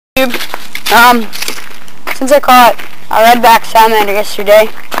YouTube. Since I caught a redback salamander yesterday,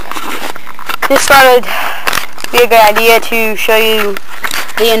 this thought it would be a good idea to show you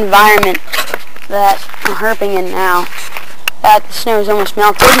the environment that I'm herping in now that the snow is almost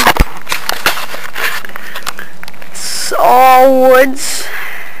melted. It's all woods.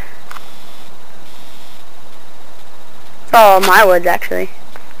 It's all my woods, actually.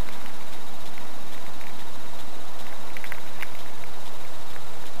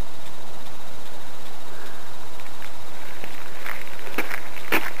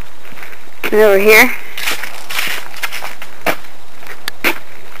 And over here,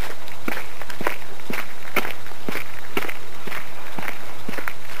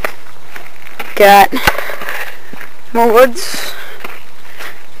 got more woods.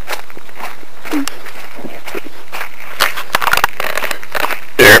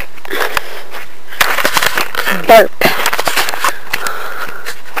 Burp.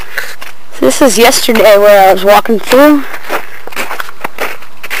 So this is yesterday where I was walking through.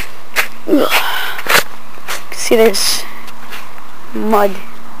 See, there's mud.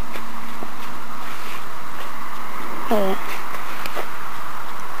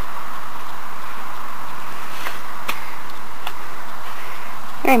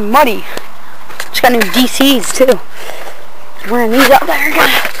 Very muddy. Just got new DCs too. Wearing these out there,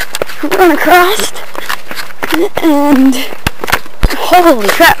 gonna run across. And holy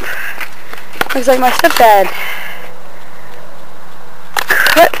crap! Looks like my stepdad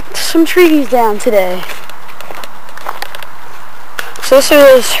cut some trees down today. So this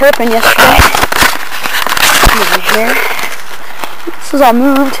was herping yesterday. Over here. This is all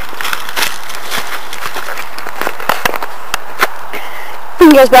moved. You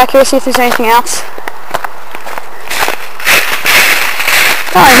can guys back here see if there's anything else.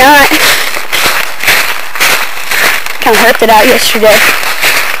 Probably not. Kind of herped it out yesterday.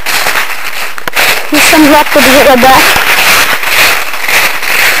 There's some left over here back.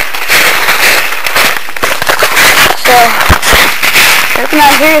 So herping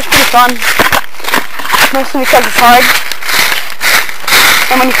out here is pretty fun. Mostly because it's hard.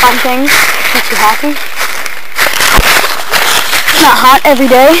 And when you find things, it makes you happy. It's not hot every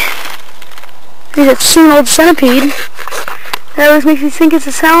day. There's that soon old centipede. That always makes me think it's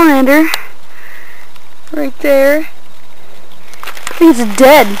a salamander. Right there. I think it's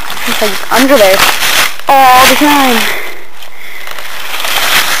dead. It's like under there all the time.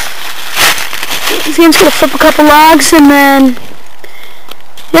 So I'm just gonna flip a couple logs, and then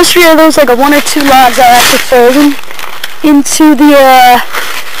yesterday there was like 1 or 2 logs that were actually frozen into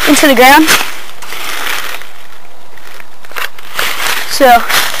the ground. So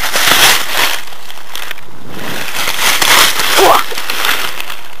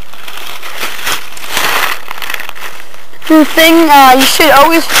the thing, you should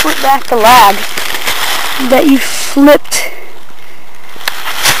always flip back the log that you flipped,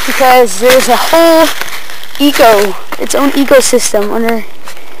 because there's a whole its own ecosystem under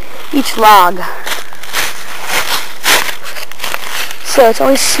each log. So it's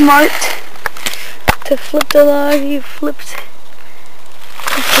always smart to flip the log you flipped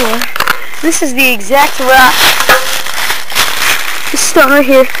before. This is the exact rock. This stone right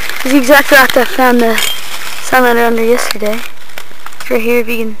here is the exact rock that I found the salamander under yesterday. It's right here, if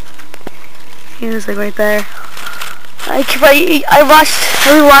you can see, it's like right there. I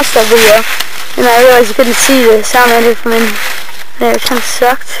rewatched that video, and I realized I couldn't see the salamander from in there. It kind of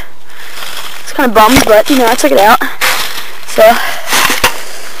sucked. It's kind of bummed, but you know, I took it out. So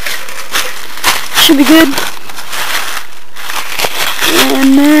should be good.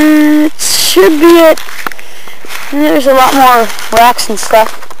 And that should be it. And there's a lot more rocks and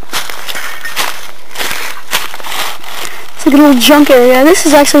stuff. It's like a little junk area. This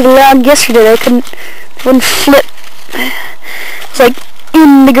is actually the log yesterday that wouldn't flip. It's like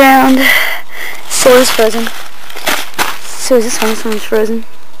in the ground. So it's frozen. So is this one. This one's frozen.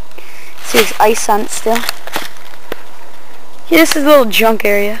 See, there's ice on it still. Yeah, this is a little junk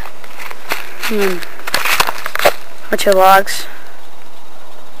area. Bunch of logs.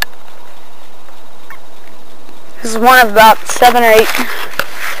 This is one of about 7 or 8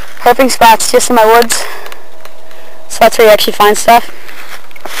 herping spots just in my woods. So that's where you actually find stuff.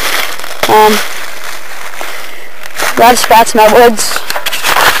 A lot of spots in my woods.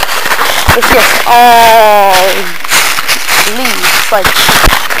 It's just all leaves like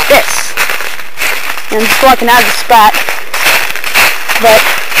this. And I'm just walking out of the spot. But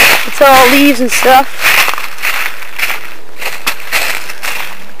it's all leaves and stuff.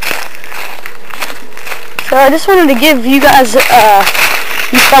 So I just wanted to give you guys,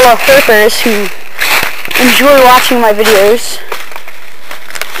 you fellow herpers who enjoy watching my videos,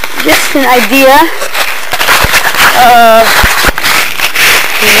 just an idea of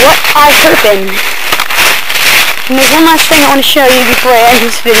what I herp in. And there's one last thing I want to show you before I end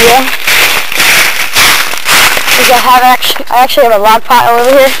this video. Is I actually have a log pile over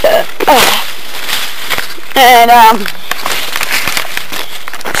here. And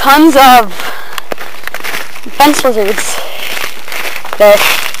tons of fence lizards. They're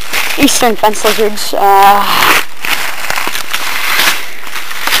eastern fence lizards.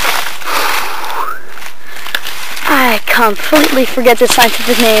 I completely forget the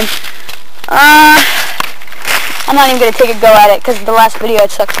scientific name. I'm not even going to take a go at it because the last video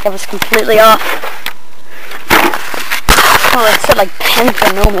it sucked. I was completely off. Oh, it said like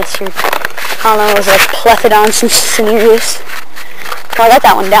Penthenomus or I don't know, it was like Plethodon cinereus. Well, I got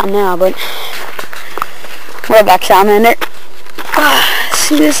that one down now, but we're back salamander.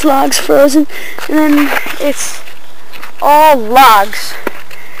 See, this log's frozen, and then it's all logs.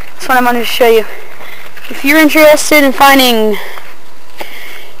 That's what I wanted to show you. If you're interested in finding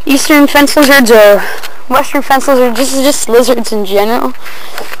eastern fence lizards or western fence lizards, this is just lizards in general.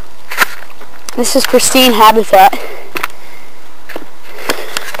 This is pristine habitat.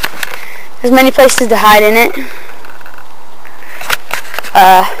 There's many places to hide in it.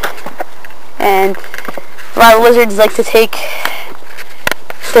 And a lot of lizards like to take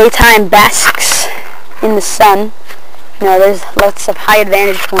daytime basks in the sun. You know, there's lots of high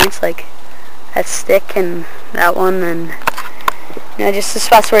advantage points like that stick and that one, and you know, just the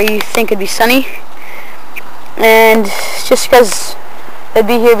spots where you think it'd be sunny. And just because they'd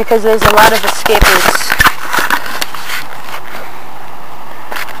be here because there's a lot of escapers.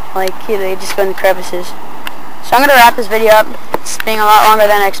 Like, here, they just go in the crevices. So I'm going to wrap this video up. It's being a lot longer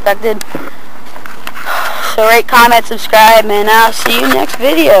than I expected. So rate, comment, subscribe, and I'll see you next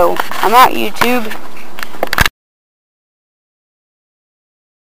video. I'm out, YouTube.